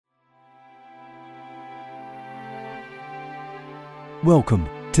Welcome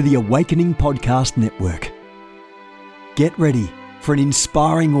to the Awakening Podcast Network. Get ready for an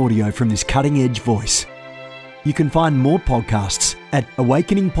inspiring audio from this cutting-edge voice. You can find more podcasts at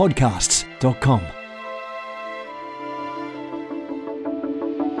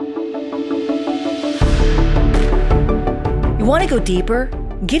awakeningpodcasts.com. You want to go deeper?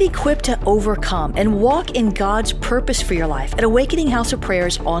 Get equipped to overcome and walk in God's purpose for your life at Awakening House of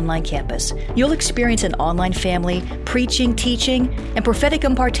Prayer's online campus. You'll experience an online family, preaching, teaching, and prophetic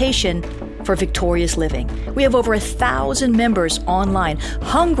impartation for victorious living. We have over 1,000 members online,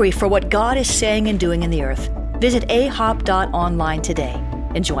 hungry for what God is saying and doing in the earth. Visit ahop.online today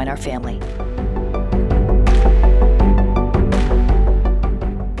and join our family.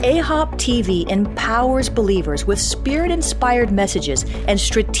 AHOP TV empowers believers with Spirit-inspired messages and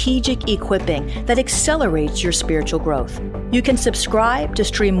strategic equipping that accelerates your spiritual growth. You can subscribe to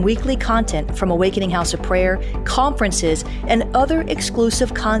stream weekly content from Awakening House of Prayer, conferences, and other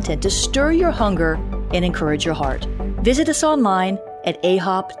exclusive content to stir your hunger and encourage your heart. Visit us online at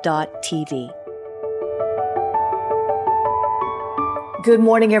ahop.tv. Good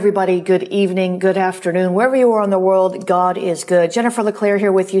morning, everybody. Good evening. Good afternoon. Wherever you are in the world, God is good. Jennifer LeClaire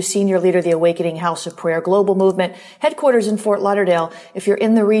here with you, Senior Leader of the Awakening House of Prayer Global Movement, headquarters in Fort Lauderdale. If you're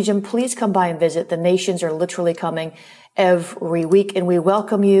in the region, please come by and visit. The nations are literally coming every week, and we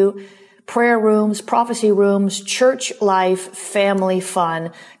welcome you. Prayer rooms, prophecy rooms, church life, family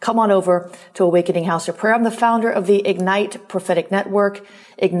fun. Come on over to Awakening House of Prayer. I'm the founder of the Ignite Prophetic Network,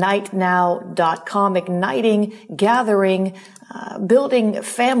 ignitenow.com, igniting, gathering, building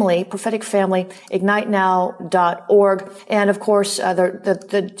family, prophetic family, ignitenow.org. And of course,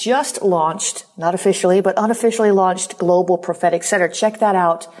 the just launched, not officially, but unofficially launched Global Prophetic Center. Check that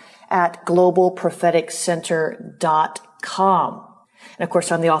out at globalpropheticcenter.com. And of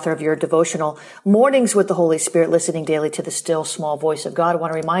course, I'm the author of your devotional Mornings with the Holy Spirit, listening daily to the still small voice of God. I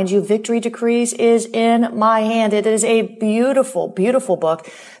want to remind you, Victory Decrees is in my hand. It is a beautiful, beautiful book.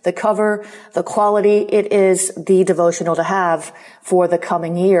 The cover, the quality, it is the devotional to have for the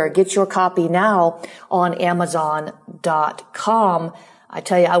coming year. Get your copy now on Amazon.com. I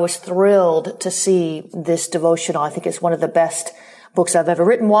tell you, I was thrilled to see this devotional. I think it's one of the best books I've ever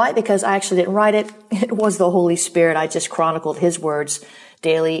written. Why? Because I actually didn't write it. It was the Holy Spirit. I just chronicled His words,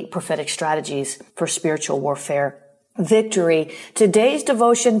 daily prophetic strategies for spiritual warfare. Victory. Today's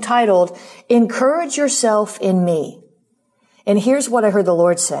devotion titled, Encourage Yourself in Me. And here's what I heard the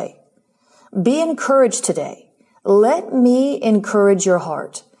Lord say. Be encouraged today. Let me encourage your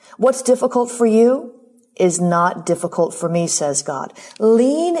heart. What's difficult for you is not difficult for me, says God.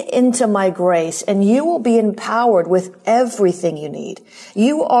 Lean into my grace and you will be empowered with everything you need.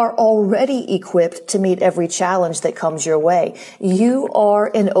 You are already equipped to meet every challenge that comes your way. You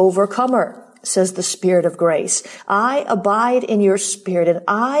are an overcomer, says the Spirit of grace. I abide in your spirit and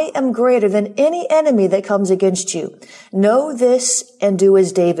I am greater than any enemy that comes against you. Know this and do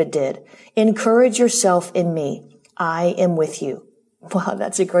as David did. Encourage yourself in me. I am with you. Wow,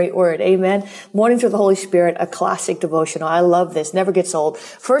 that's a great word. Amen. Mornings with the Holy Spirit, a classic devotional. I love this. Never gets old.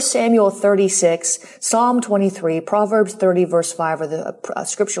 1 Samuel 36, Psalm 23, Proverbs 30, verse 5 are the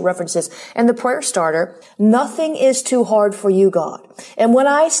scripture references. And the prayer starter, nothing is too hard for you, God. And when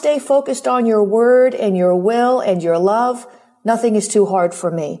I stay focused on your word and your will and your love, nothing is too hard for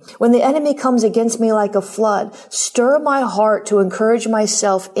me. When the enemy comes against me like a flood, stir my heart to encourage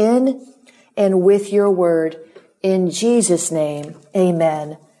myself in and with your word. In Jesus' name,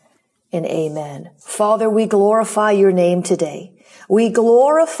 amen and amen. Father, we glorify your name today. We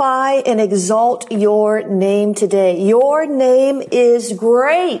glorify and exalt your name today. Your name is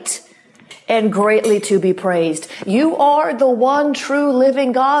great and greatly to be praised. You are the one true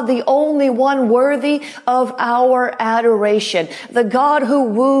living God, the only one worthy of our adoration. The God who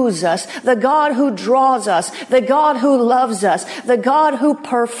woos us, the God who draws us, the God who loves us, the God who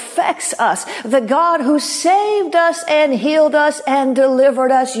perfects us, the God who saved us and healed us and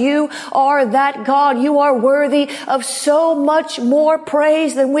delivered us. You are that God. You are worthy of so much more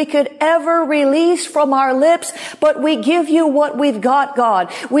praise than we could ever release from our lips. But we give you what we've got,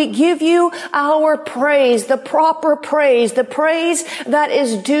 God. We give you our praise, the proper praise, the praise that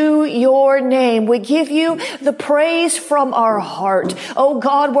is due your name. We give you the praise from our heart. Oh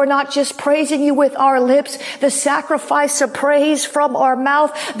God, we're not just praising you with our lips, the sacrifice of praise from our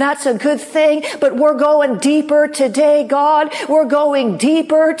mouth. That's a good thing, but we're going deeper today, God. We're going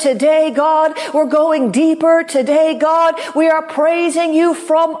deeper today, God. We're going deeper today, God. We are praising you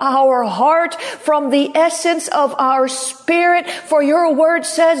from our heart, from the essence of our spirit. For your word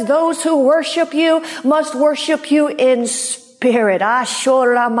says those who worship you must worship you in spirit.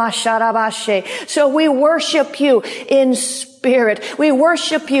 So we worship you in spirit. spirit. We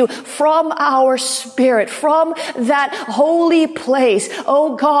worship you from our spirit, from that holy place.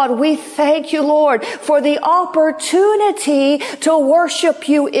 Oh God, we thank you, Lord, for the opportunity to worship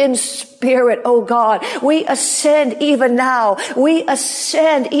you in spirit, oh God. We ascend even now. We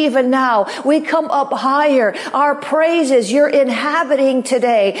ascend even now. We come up higher. Our praises you're inhabiting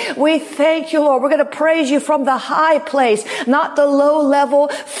today. We thank you, Lord. We're going to praise you from the high place, not the low level,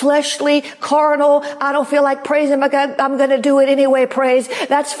 fleshly, carnal. I don't feel like praising him. I'm going to do it anyway. Praise.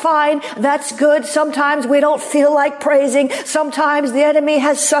 That's fine. That's good. Sometimes we don't feel like praising. Sometimes the enemy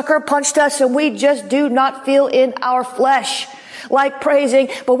has sucker punched us and we just do not feel in our flesh like praising,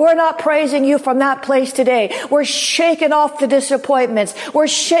 but we're not praising you from that place today. We're shaking off the disappointments. We're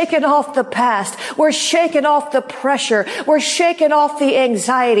shaking off the past. We're shaking off the pressure. We're shaking off the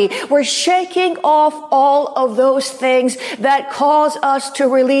anxiety. We're shaking off all of those things that cause us to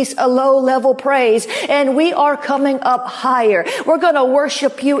release a low level praise. And we are coming up higher. We're going to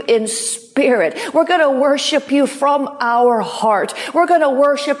worship you in spirit. We're going to worship you from our heart. We're going to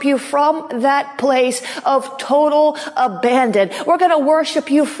worship you from that place of total abandon. We're going to worship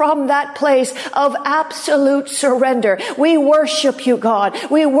you from that place of absolute surrender. We worship you, God.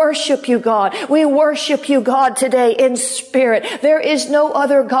 We worship you, God. We worship you, God, today in spirit. There is no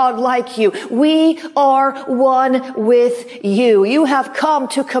other God like you. We are one with you. You have come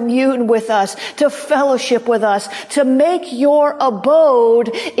to commune with us, to fellowship with us, to make your abode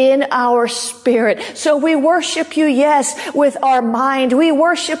in our spirit. So we worship you, yes, with our mind. We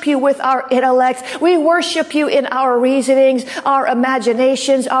worship you with our intellect. We worship you in our reasonings, our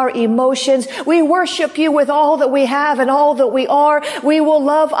imaginations, our emotions. We worship you with all that we have and all that we are. We will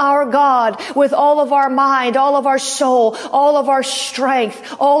love our God with all of our mind, all of our soul, all of our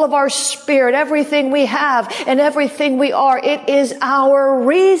strength, all of our spirit, everything we have and everything we are. It is our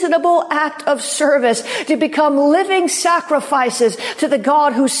reasonable act of service to become living sacrifices to the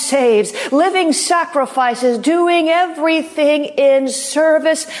God who saves, living sacrifices, doing everything in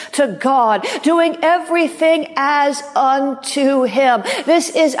service to God, doing everything as unto him. This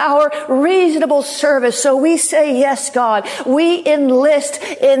is our reasonable service. So we say, yes, God, we enlist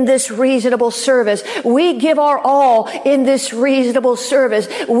in this reasonable service. We give our all in this reasonable service.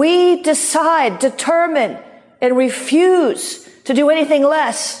 We decide, determine, and refuse to do anything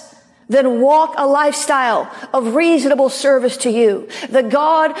less than walk a lifestyle of reasonable service to you. The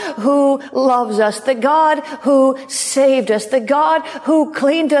God who loves us, the God who saved us, the God who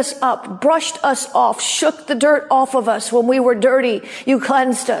cleaned us up, brushed us off, shook the dirt off of us. When we were dirty, you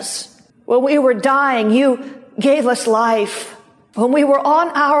cleansed us. When we were dying, you gave us life. When we were on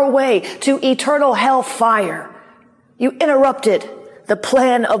our way to eternal hellfire, you interrupted the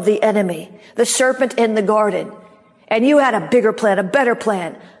plan of the enemy, the serpent in the garden. And you had a bigger plan, a better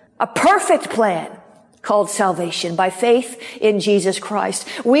plan, a perfect plan called salvation by faith in Jesus Christ.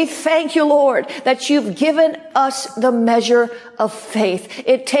 We thank you, Lord, that you've given us the measure of faith.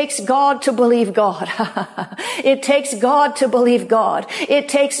 It takes God to believe God. It takes God to believe God. It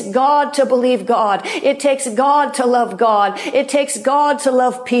takes God to believe God. It takes God to love God. It takes God to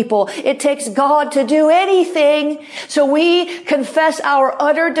love people. It takes God to do anything. So we confess our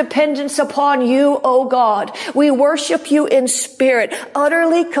utter dependence upon you, O God. We worship you in spirit,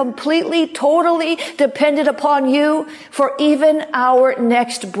 utterly, completely, totally dependent upon you for even our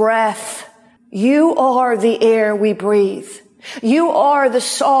next breath. You are the air we breathe. You are the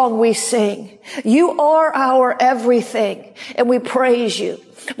song we sing. You are our everything. And we praise you.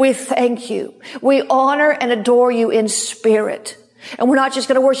 We thank you. We honor and adore you in spirit. And we're not just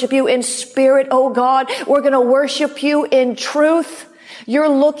going to worship you in spirit, oh God. We're going to worship you in truth. You're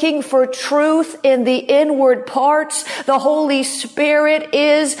looking for truth in the inward parts. The Holy Spirit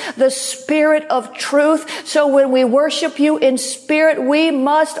is the Spirit of truth. So when we worship you in spirit, we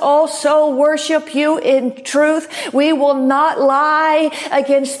must also worship you in truth. We will not lie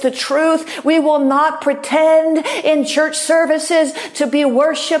against the truth. We will not pretend in church services to be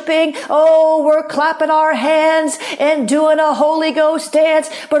worshiping. Oh, we're clapping our hands and doing a Holy Ghost dance.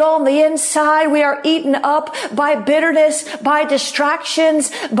 But on the inside, we are eaten up by bitterness, by distraction,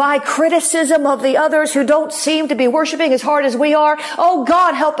 by criticism of the others who don't seem to be worshiping as hard as we are. Oh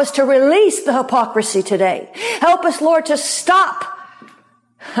God, help us to release the hypocrisy today. Help us, Lord, to stop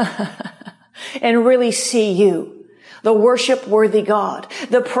and really see you, the worship-worthy God,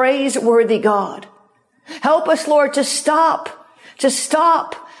 the praise-worthy God. Help us, Lord, to stop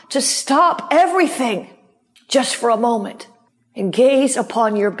everything just for a moment and gaze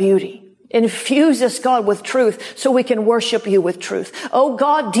upon your beauty. Infuse us, God, with truth so we can worship you with truth. Oh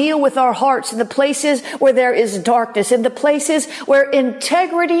God, deal with our hearts in the places where there is darkness, in the places where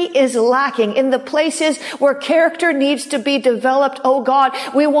integrity is lacking, in the places where character needs to be developed. Oh God,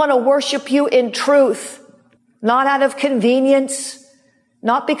 we want to worship you in truth, not out of convenience,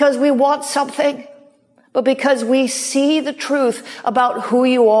 not because we want something, but because we see the truth about who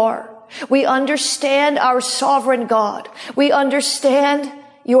you are. We understand our sovereign God. We understand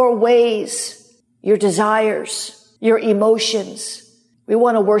your ways, your desires, your emotions. We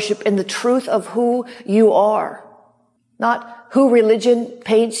want to worship in the truth of who you are, not who religion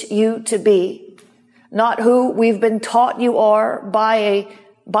paints you to be, not who we've been taught you are by a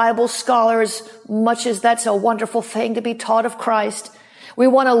Bible scholar, as much as that's a wonderful thing to be taught of Christ. We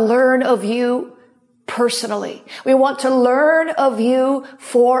want to learn of you personally. We want to learn of you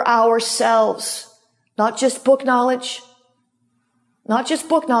for ourselves, not just book knowledge. Not just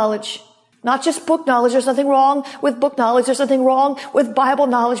book knowledge. Not just book knowledge. There's nothing wrong with book knowledge. There's nothing wrong with Bible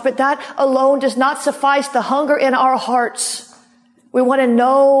knowledge, but that alone does not suffice the hunger in our hearts. We want to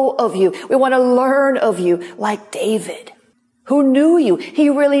know of you. We want to learn of you, like David, who knew you. He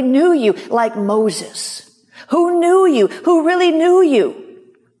really knew you, like Moses, who knew you, who really knew you,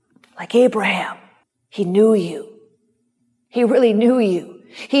 like Abraham. He knew you. He really knew you.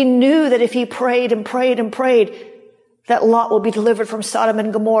 He knew that if he prayed and prayed and prayed, that Lot will be delivered from Sodom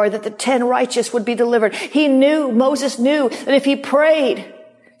and Gomorrah, that the 10 righteous would be delivered. He knew, Moses knew, that if he prayed,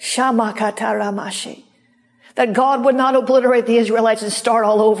 that God would not obliterate the Israelites and start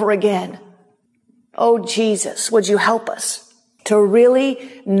all over again. Oh, Jesus, would you help us to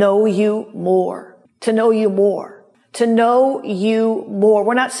really know you more, to know you more, to know you more.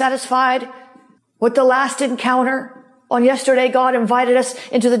 We're not satisfied with the last encounter. On yesterday, God invited us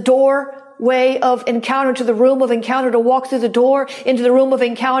into the doorway of encounter, to the room of encounter, to walk through the door into the room of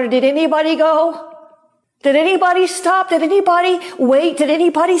encounter. Did anybody go? Did anybody stop? Did anybody wait? Did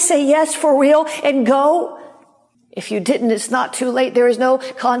anybody say yes for real and go? If you didn't, it's not too late. There is no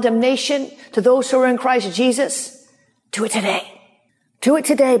condemnation to those who are in Christ Jesus. Do it today. Do it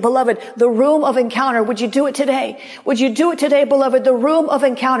today, beloved. The room of encounter. Would you do it today? Would you do it today, beloved? The room of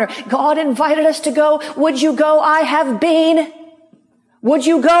encounter. God invited us to go. Would you go? I have been. Would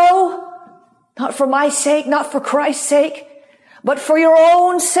you go? Not for my sake, not for Christ's sake, but for your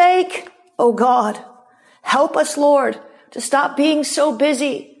own sake. Oh God, help us, Lord, to stop being so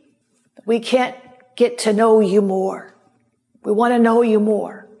busy that we can't get to know you more. We want to know you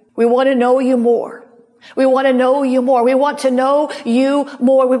more. We want to know you more. We want to know you more. We want to know you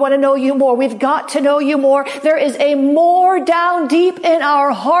more. We want to know you more. We've got to know you more. There is a more down deep in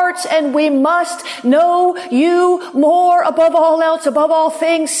our hearts, and we must know you more. Above all else, above all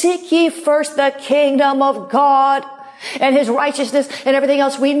things, seek ye first the kingdom of God and his righteousness, and everything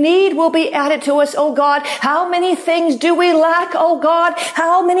else we need will be added to us. Oh God, how many things do we lack? Oh God,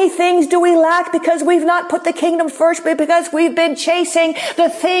 how many things do we lack because we've not put the kingdom first, but because we've been chasing the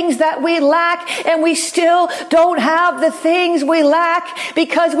things that we lack, and we still don't have the things we lack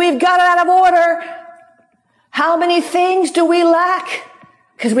because we've got it out of order. How many things do we lack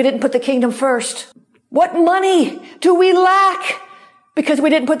because we didn't put the kingdom first? What money do we lack because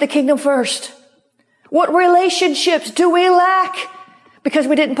we didn't put the kingdom first? What relationships do we lack because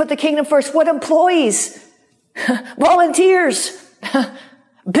we didn't put the kingdom first? What employees, volunteers,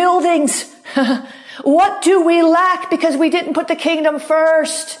 buildings, what do we lack because we didn't put the kingdom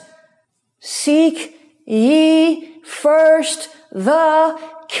first? Seek ye first the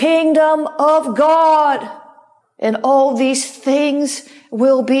kingdom of God, and all these things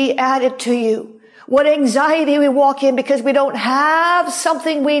will be added to you. What anxiety we walk in because we don't have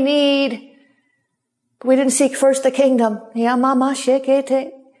something we need. We didn't seek first the kingdom.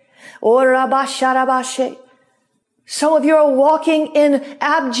 Some of you are walking in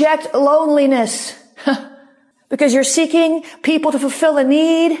abject loneliness because you're seeking people to fulfill a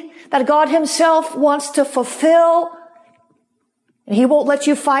need that God himself wants to fulfill. And he won't let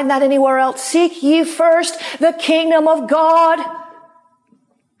you find that anywhere else. Seek ye first the kingdom of God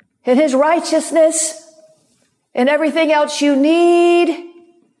and his righteousness, and everything else you need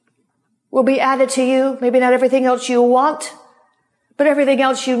will be added to you. Maybe not everything else you want, but everything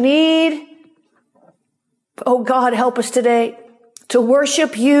else you need. Oh God, help us today to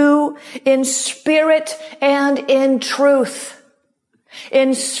worship you in spirit and in truth.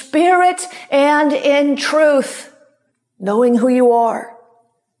 In spirit and in truth. Knowing who you are.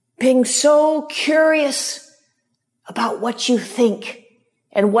 Being so curious about what you think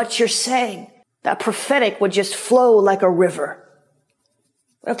and what you're saying. That prophetic would just flow like a river.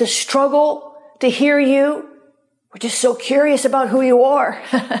 We have to struggle to hear you We're just so curious about who you are,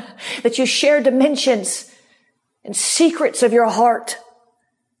 that you share dimensions and secrets of your heart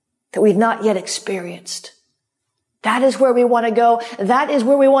that we've not yet experienced. That is where we want to go. That is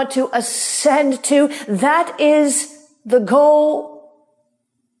where we want to ascend to. That is the goal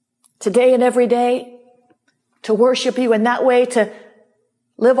today and every day, to worship you in that way, to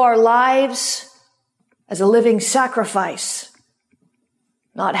live our lives as a living sacrifice,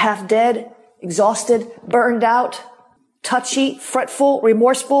 not half dead, exhausted, burned out, touchy, fretful,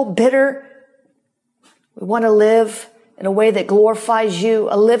 remorseful, bitter. We want to live in a way that glorifies you,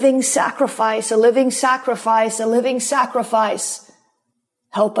 a living sacrifice, a living sacrifice, a living sacrifice.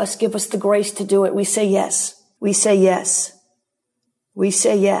 Help us, give us the grace to do it. We say yes. We say yes. We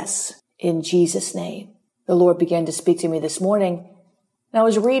say yes in Jesus' name. The Lord began to speak to me this morning. And I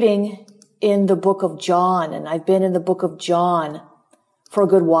was reading in the book of John, and I've been in the book of John for a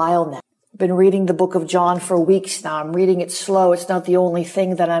good while now. I've been reading the book of John for weeks now. I'm reading it slow. It's not the only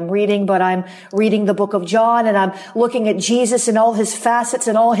thing that I'm reading, but I'm reading the book of John, and I'm looking at Jesus and all his facets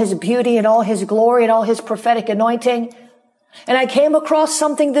and all his beauty and all his glory and all his prophetic anointing. And I came across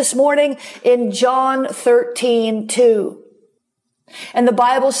something this morning in John 13:2. And the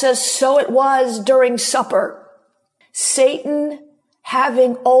Bible says, so it was during supper, Satan,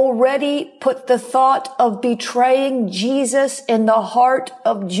 having already put the thought of betraying Jesus in the heart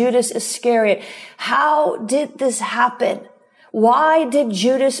of Judas Iscariot. How did this happen? Why did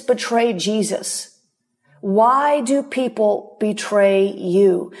Judas betray Jesus? Why do people betray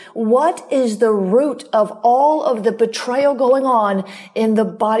you? What is the root of all of the betrayal going on in the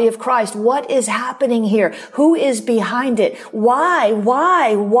body of Christ? What is happening here? Who is behind it?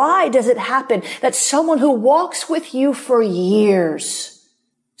 Why does it happen that someone who walks with you for years,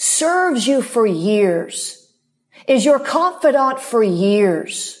 serves you for years, is your confidant for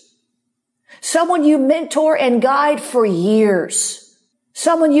years, someone you mentor and guide for years,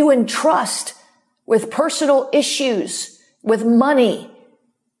 someone you entrust with personal issues, with money,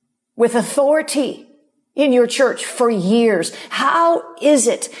 with authority in your church for years? How is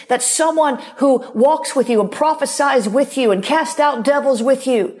it that someone who walks with you and prophesies with you and casts out devils with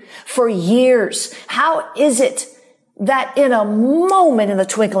you for years, how is it that in a moment, in the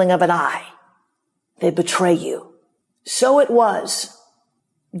twinkling of an eye, they betray you? So it was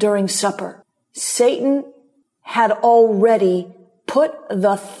during supper. Satan had already put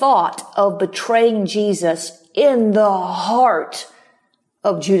the thought of betraying Jesus in the heart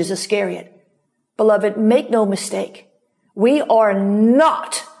of Judas Iscariot. Beloved, make no mistake. We are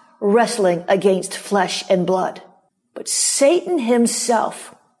not wrestling against flesh and blood, but Satan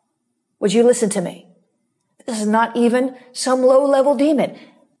himself. Would you listen to me? This is not even some low-level demon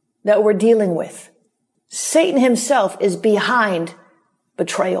that we're dealing with. Satan himself is behind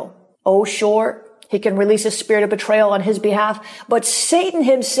betrayal. Oh, sure, he can release a spirit of betrayal on his behalf, but Satan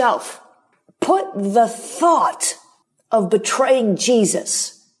himself put the thought of betraying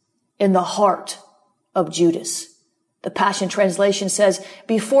Jesus in the heart of Judas. The Passion Translation says,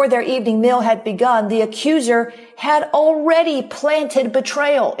 before their evening meal had begun, the accuser had already planted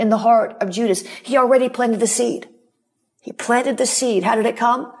betrayal in the heart of Judas. He already planted the seed. He planted the seed. How did it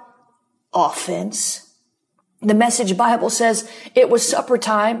come? Offense. The Message Bible says it was supper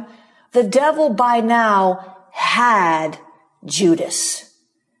time. The devil by now had Judas.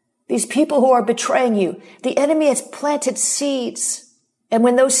 These people who are betraying you, the enemy has planted seeds. And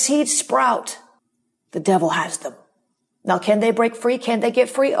when those seeds sprout, the devil has them. Now, can they break free? Can they get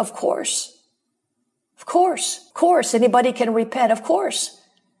free? Of course. Of course. Of course. Anybody can repent. Of course.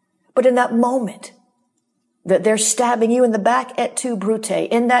 But in that moment that they're stabbing you in the back et tu, Brute,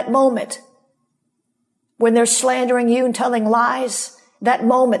 in that moment when they're slandering you and telling lies, that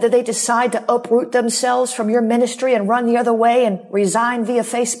moment that they decide to uproot themselves from your ministry and run the other way and resign via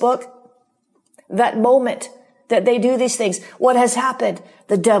Facebook, that moment that they do these things, what has happened?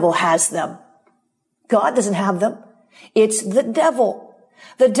 The devil has them. God doesn't have them. It's the devil.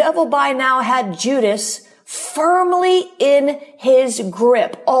 The devil by now had Judas firmly in his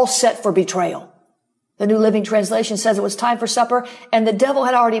grip, all set for betrayal. The New Living Translation says it was time for supper, and the devil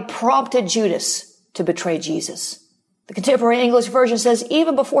had already prompted Judas to betray Jesus. The Contemporary English Version says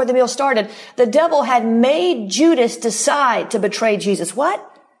even before the meal started, the devil had made Judas decide to betray Jesus. What?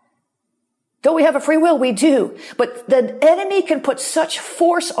 Don't we have a free will? We do. But the enemy can put such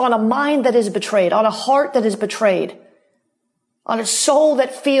force on a mind that is betrayed, on a heart that is betrayed, on a soul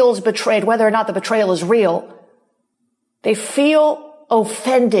that feels betrayed, whether or not the betrayal is real. They feel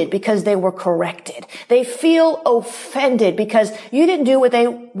offended because they were corrected. They feel offended because you didn't do what they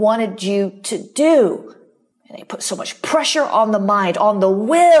wanted you to do. And they put so much pressure on the mind, on the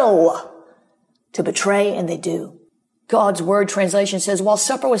will to betray, and they do. God's Word translation says, while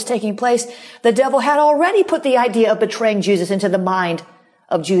supper was taking place, the devil had already put the idea of betraying Jesus into the mind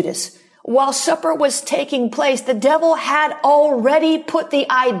of Judas. While supper was taking place, the devil had already put the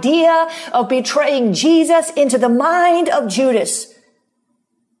idea of betraying Jesus into the mind of Judas.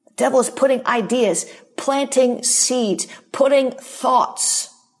 The devil is putting ideas, planting seeds, putting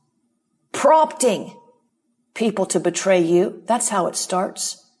thoughts, prompting people to betray you. That's how it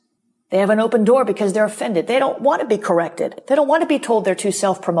starts. They have an open door because they're offended. They don't want to be corrected. They don't want to be told they're too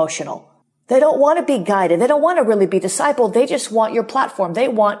self-promotional. They don't want to be guided. They don't want to really be discipled. They just want your platform. They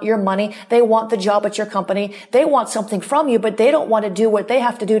want your money. They want the job at your company. They want something from you, but they don't want to do what they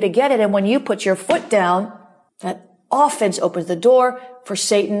have to do to get it. And when you put your foot down, that offense opens the door for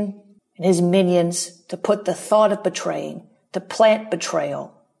Satan and his minions to put the thought of betraying, to plant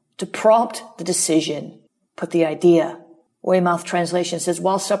betrayal, to prompt the decision, put the idea. Weymouth translation says,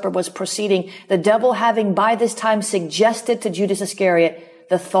 while supper was proceeding, the devil having by this time suggested to Judas Iscariot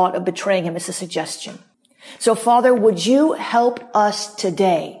the thought of betraying him. It's a suggestion. So Father, would you help us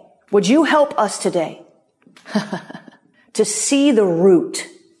today? Would you help us today to see the root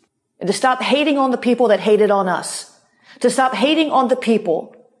and to stop hating on the people that hated on us, to stop hating on the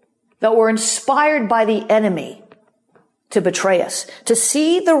people that were inspired by the enemy to betray us, to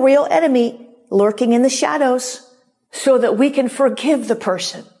see the real enemy lurking in the shadows, so that we can forgive the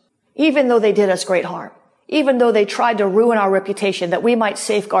person, even though they did us great harm, even though they tried to ruin our reputation, that we might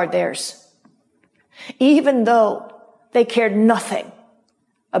safeguard theirs, even though they cared nothing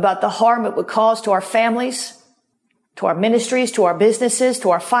about the harm it would cause to our families, to our ministries, to our businesses, to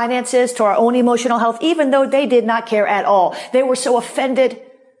our finances, to our own emotional health, even though they did not care at all. They were so offended.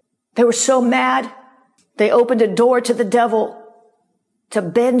 They were so mad. They opened a door to the devil to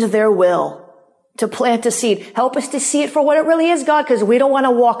bend their will, to plant a seed. Help us to see it for what it really is, God, because we don't want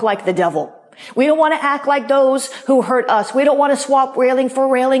to walk like the devil. We don't want to act like those who hurt us. We don't want to swap railing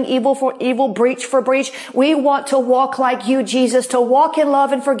for railing, evil for evil, breach for breach. We want to walk like you, Jesus, to walk in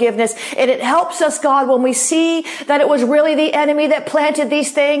love and forgiveness. And it helps us, God, when we see that it was really the enemy that planted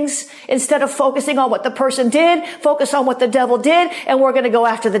these things. Instead of focusing on what the person did, focus on what the devil did, and we're going to go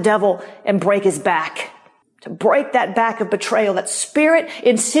after the devil and break his back. To break that back of betrayal, that spirit,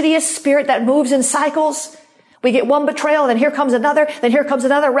 insidious spirit that moves in cycles. We get one betrayal, then here comes another,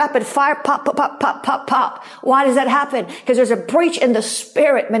 rapid fire, pop, pop, pop, pop, pop, pop. Why does that happen? Because there's a breach in the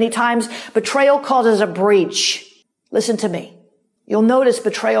spirit. Many times betrayal causes a breach. Listen to me. You'll notice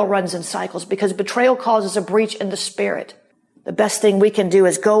betrayal runs in cycles because betrayal causes a breach in the spirit. The best thing we can do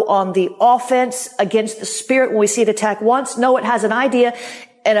is go on the offense against the spirit when we see it attack once. Know it has an idea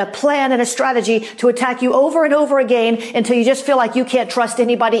and a plan and a strategy to attack you over and over again until you just feel like you can't trust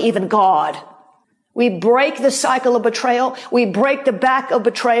anybody, even God. We break the cycle of betrayal. We break the back of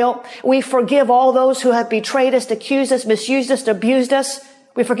betrayal. We forgive all those who have betrayed us, accused us, misused us, abused us.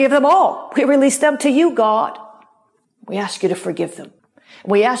 We forgive them all. We release them to you, God. We ask you to forgive them.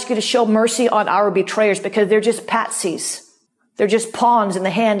 We ask you to show mercy on our betrayers because they're just patsies. They're just pawns in the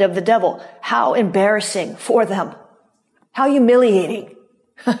hand of the devil. How embarrassing for them. How humiliating.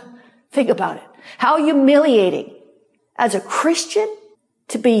 Think about it. How humiliating as a Christian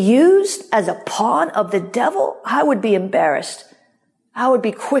to be used as a pawn of the devil. I would be embarrassed. I would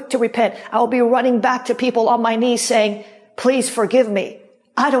be quick to repent. I would be running back to people on my knees saying, please forgive me.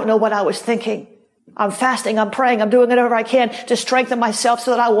 I don't know what I was thinking. I'm fasting. I'm praying. I'm doing whatever I can to strengthen myself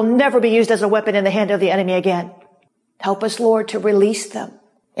so that I will never be used as a weapon in the hand of the enemy again. Help us, Lord, to release them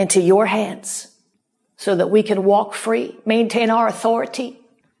into your hands so that we can walk free, maintain our authority,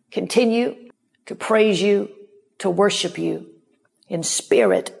 continue to praise you, to worship you in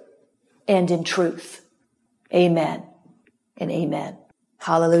spirit and in truth. Amen and amen.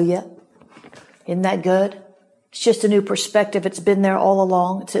 Hallelujah. Isn't that good? It's just a new perspective. It's been there all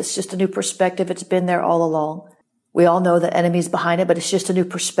along. It's just a new perspective. It's been there all along. We all know the enemy's behind it, but it's just a new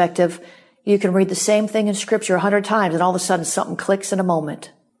perspective. You can read the same thing in Scripture 100 times and all of a sudden something clicks in a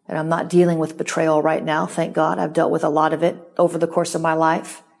moment. And I'm not dealing with betrayal right now. Thank God. I've dealt with a lot of it over the course of my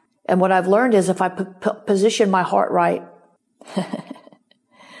life. And what I've learned is if I position my heart right,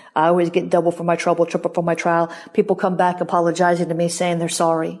 I always get double for my trouble, triple for my trial. People come back apologizing to me saying they're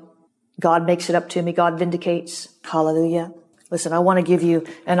sorry. God makes it up to me. God vindicates. Hallelujah. Listen, I want to give you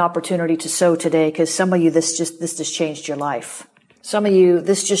an opportunity to sow today because some of you, this just changed your life. Some of you,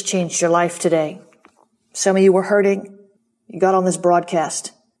 this just changed your life today. Some of you were hurting. You got on this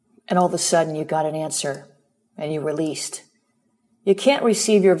broadcast and all of a sudden you got an answer and you released. You can't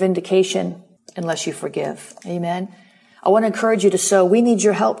receive your vindication unless you forgive. Amen. I want to encourage you to sow. We need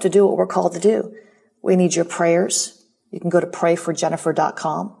your help to do what we're called to do. We need your prayers. You can go to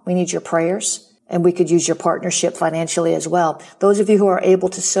prayforjennifer.com. We need your prayers. And we could use your partnership financially as well. Those of you who are able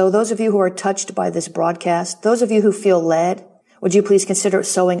to sow, those of you who are touched by this broadcast, those of you who feel led, would you please consider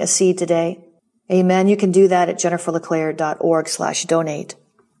sowing a seed today? Amen. You can do that at jenniferleclaire.org/donate.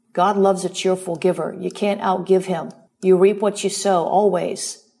 God loves a cheerful giver. You can't outgive him. You reap what you sow,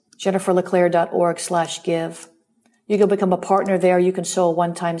 always. jenniferleclaire.org/give. You can become a partner there. You can sow a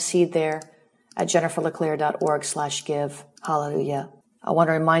one-time seed there at jenniferleclaire.org/give. Hallelujah. I want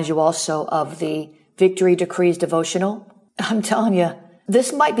to remind you also of the Victory Decrees devotional. I'm telling you,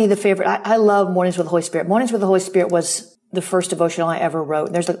 this might be the favorite. I love Mornings with the Holy Spirit. Mornings with the Holy Spirit was the first devotional I ever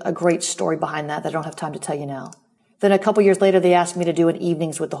wrote. There's a great story behind that I don't have time to tell you now. Then a couple years later, they asked me to do an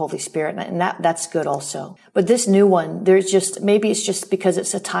Evenings with the Holy Spirit, and that's good also. But this new one, maybe it's just because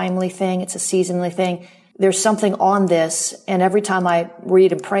it's a timely thing, it's a seasonally thing. There's something on this, and every time I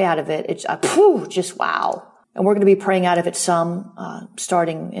read and pray out of it, just wow. And we're going to be praying out of it some,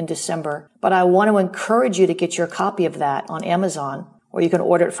 starting in December. But I want to encourage you to get your copy of that on Amazon, or you can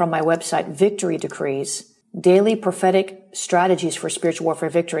order it from my website, Victory Decrees, Daily Prophetic Strategies for Spiritual Warfare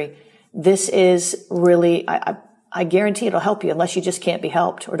Victory. This is really, I guarantee it'll help you unless you just can't be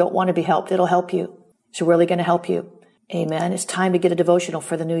helped or don't want to be helped. It'll help you. It's really going to help you. Amen. It's time to get a devotional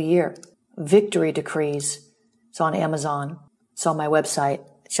for the new year. Victory Decrees. It's on Amazon. It's on my website,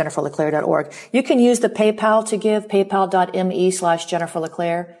 jenniferleclaire.org. You can use the PayPal to give,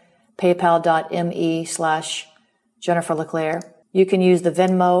 paypal.me/JenniferLeClaire, paypal.me/JenniferLeClaire. You can use the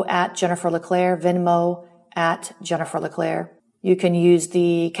Venmo at JenniferLeClaire, Venmo at JenniferLeClaire. You can use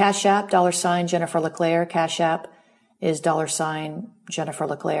the Cash App, $ Jennifer LeClaire. Cash App is $ Jennifer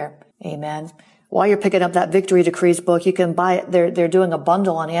LeClaire. Amen. While you're picking up that Victory Decrees book, you can buy it. They're doing a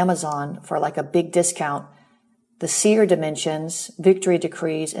bundle on Amazon for like a big discount. The Seer Dimensions, Victory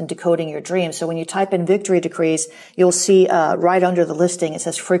Decrees, and Decoding Your Dreams. So when you type in Victory Decrees, you'll see right under the listing, it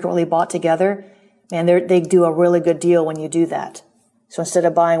says frequently bought together. Man, they do a really good deal when you do that. So instead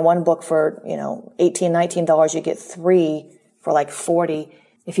of buying one book for, $18, $19, you get 3 for like $40.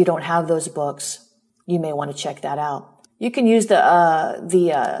 If you don't have those books, you may want to check that out. You can use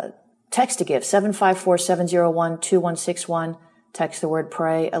the text to give, 754-701-2161. Text the word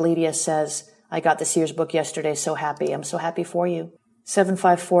pray. Aledia says, I got the Sears book yesterday. So happy. I'm so happy for you.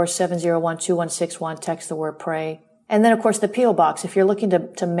 754-701-2161. Text the word pray. And then, of course, the P.O. Box. If you're looking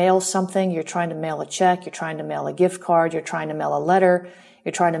to mail something, you're trying to mail a check, you're trying to mail a gift card, you're trying to mail a letter,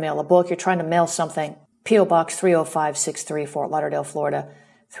 you're trying to mail a book, you're trying to mail something, P.O. Box 30563, Fort Lauderdale, Florida,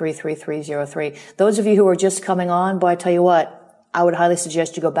 33303. Those of you who are just coming on, boy, I tell you what, I would highly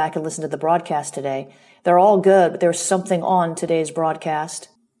suggest you go back and listen to the broadcast today. They're all good, but there's something on today's broadcast.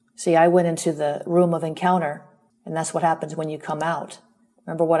 See, I went into the room of encounter, and that's what happens when you come out.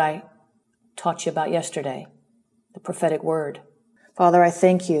 Remember what I taught you about yesterday, the prophetic word. Father, I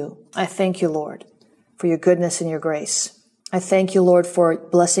thank you. I thank you, Lord, for your goodness and your grace. I thank you, Lord, for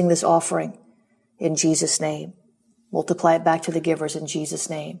blessing this offering in Jesus' name. Multiply it back to the givers in Jesus'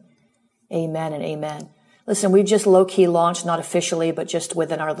 name. Amen and amen. Listen, we've just low-key launched, not officially, but just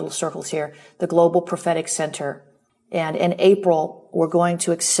within our little circles here, the Global Prophetic Center. And in April, we're going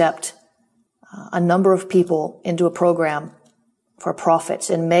to accept a number of people into a program for prophets.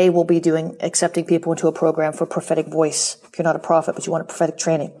 In May, we'll be accepting people into a program for prophetic voice. If you're not a prophet, but you want a prophetic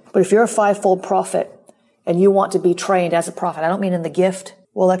training. But if you're a fivefold prophet and you want to be trained as a prophet, I don't mean in the gift.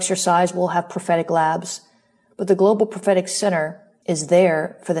 We'll exercise, we'll have prophetic labs. But the Global Prophetic Center is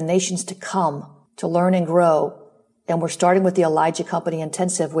there for the nations to come to learn and grow. And we're starting with the Elijah Company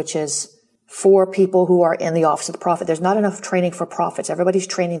Intensive, which is for people who are in the office of the prophet. There's not enough training for prophets. Everybody's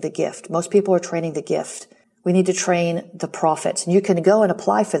training the gift. Most people are training the gift. We need to train the prophets. And you can go and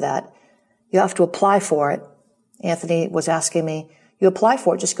apply for that. You have to apply for it. Anthony was asking me, you apply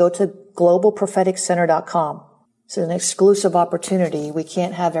for it, just go to globalpropheticcenter.com. It's an exclusive opportunity. We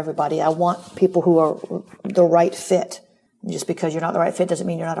can't have everybody. I want people who are the right fit. And just because you're not the right fit doesn't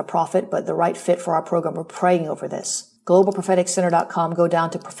mean you're not a prophet, but the right fit for our program. We're praying over this. globalpropheticcenter.com. Go down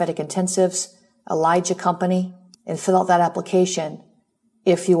to Prophetic Intensives, Elijah Company, and fill out that application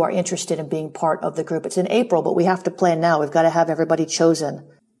if you are interested in being part of the group. It's in April, but we have to plan now. We've got to have everybody chosen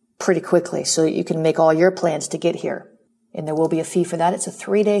pretty quickly so that you can make all your plans to get here. And there will be a fee for that. It's a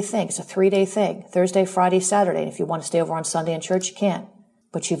 3-day thing. It's a 3-day thing. Thursday, Friday, Saturday. And if you want to stay over on Sunday in church, you can.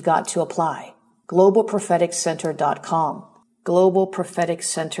 But you've got to apply. globalpropheticcenter.com.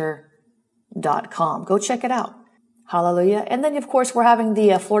 globalpropheticcenter.com. Go check it out. Hallelujah. And then, of course, we're having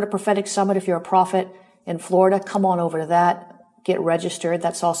the Florida Prophetic Summit. If you're a prophet in Florida, come on over to that. Get registered.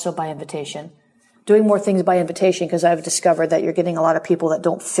 That's also by invitation. Doing more things by invitation because I've discovered that you're getting a lot of people that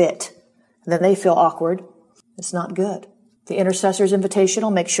don't fit. And then they feel awkward. It's not good. The Intercessors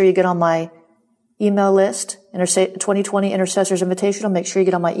Invitational, make sure you get on my email list, 2020 Intercessors Invitational. Make sure you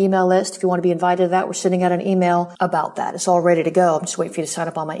get on my email list. If you want to be invited to that, we're sending out an email about that. It's all ready to go. I'm just waiting for you to sign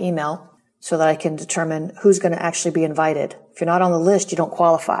up on my email so that I can determine who's going to actually be invited. If you're not on the list, you don't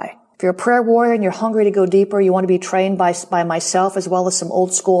qualify. If you're a prayer warrior and you're hungry to go deeper, you want to be trained by myself as well as some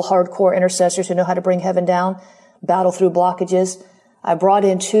old school hardcore intercessors who know how to bring heaven down, battle through blockages. I brought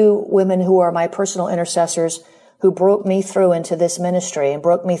in 2 women who are my personal intercessors who broke me through into this ministry and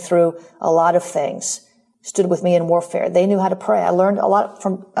broke me through a lot of things, stood with me in warfare. They knew how to pray. I learned a lot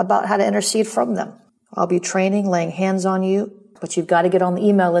about how to intercede from them. I'll be training, laying hands on you, but you've got to get on the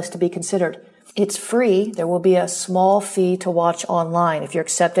email list to be considered. It's free. There will be a small fee to watch online. If you're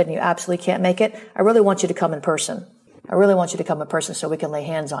accepted and you absolutely can't make it, I really want you to come in person. I really want you to come in person so we can lay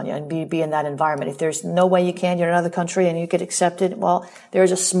hands on you and be in that environment. If there's no way you can, you're in another country and you get accepted, well,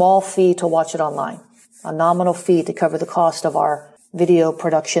 there's a small fee to watch it online, a nominal fee to cover the cost of our video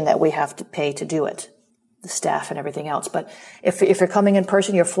production that we have to pay to do it, the staff and everything else. But if you're coming in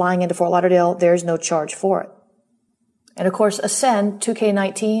person, you're flying into Fort Lauderdale, there's no charge for it. And of course, Ascend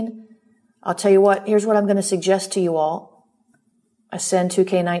 2K19, I'll tell you what, here's what I'm going to suggest to you all. Ascend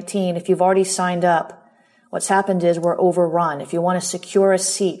 2K19, if you've already signed up, what's happened is we're overrun. If you want to secure a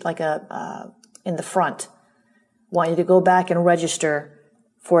seat, like in the front, I want you to go back and register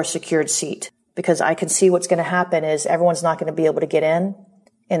for a secured seat. Because I can see what's going to happen is everyone's not going to be able to get in,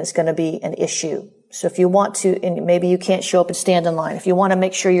 and it's going to be an issue. So if you want to, and maybe you can't show up and stand in line, if you want to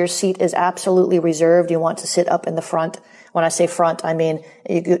make sure your seat is absolutely reserved, you want to sit up in the front. When I say front, I mean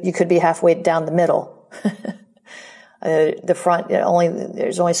you could be halfway down the middle. The front,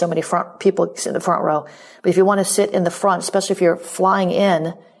 there's only so many front people in the front row. But if you want to sit in the front, especially if you're flying in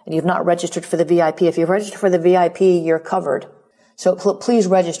and you've not registered for the VIP, if you've registered for the VIP, you're covered. So please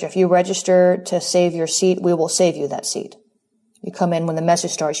register. If you register to save your seat, we will save you that seat. You come in when the message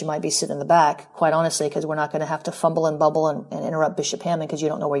starts, you might be sitting in the back, quite honestly, because we're not going to have to fumble and bubble and interrupt Bishop Hammond because you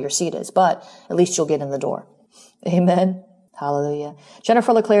don't know where your seat is. But at least you'll get in the door. Amen. Hallelujah.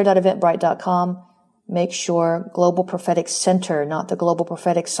 JenniferLeClaire.eventbrite.com. Make sure Global Prophetic Center, not the Global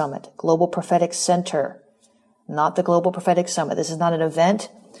Prophetic Summit. Global Prophetic Center, not the Global Prophetic Summit. This is not an event.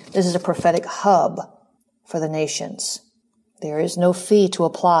 This is a prophetic hub for the nations. There is no fee to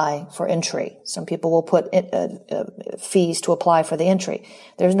apply for entry. Some people will put fees to apply for the entry.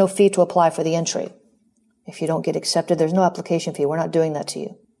 There's no fee to apply for the entry. If you don't get accepted, there's no application fee. We're not doing that to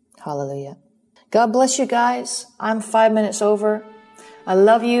you. Hallelujah. God bless you guys. I'm 5 minutes over. I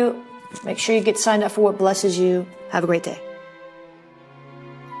love you. Make sure you get signed up for what blesses you. Have a great day.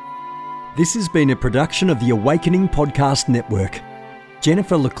 This has been a production of the Awakening Podcast Network.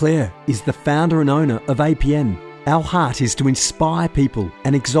 Jennifer LeClaire is the founder and owner of APN. Our heart is to inspire people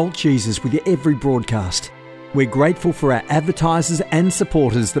and exalt Jesus with every broadcast. We're grateful for our advertisers and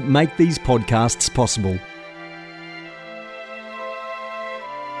supporters that make these podcasts possible.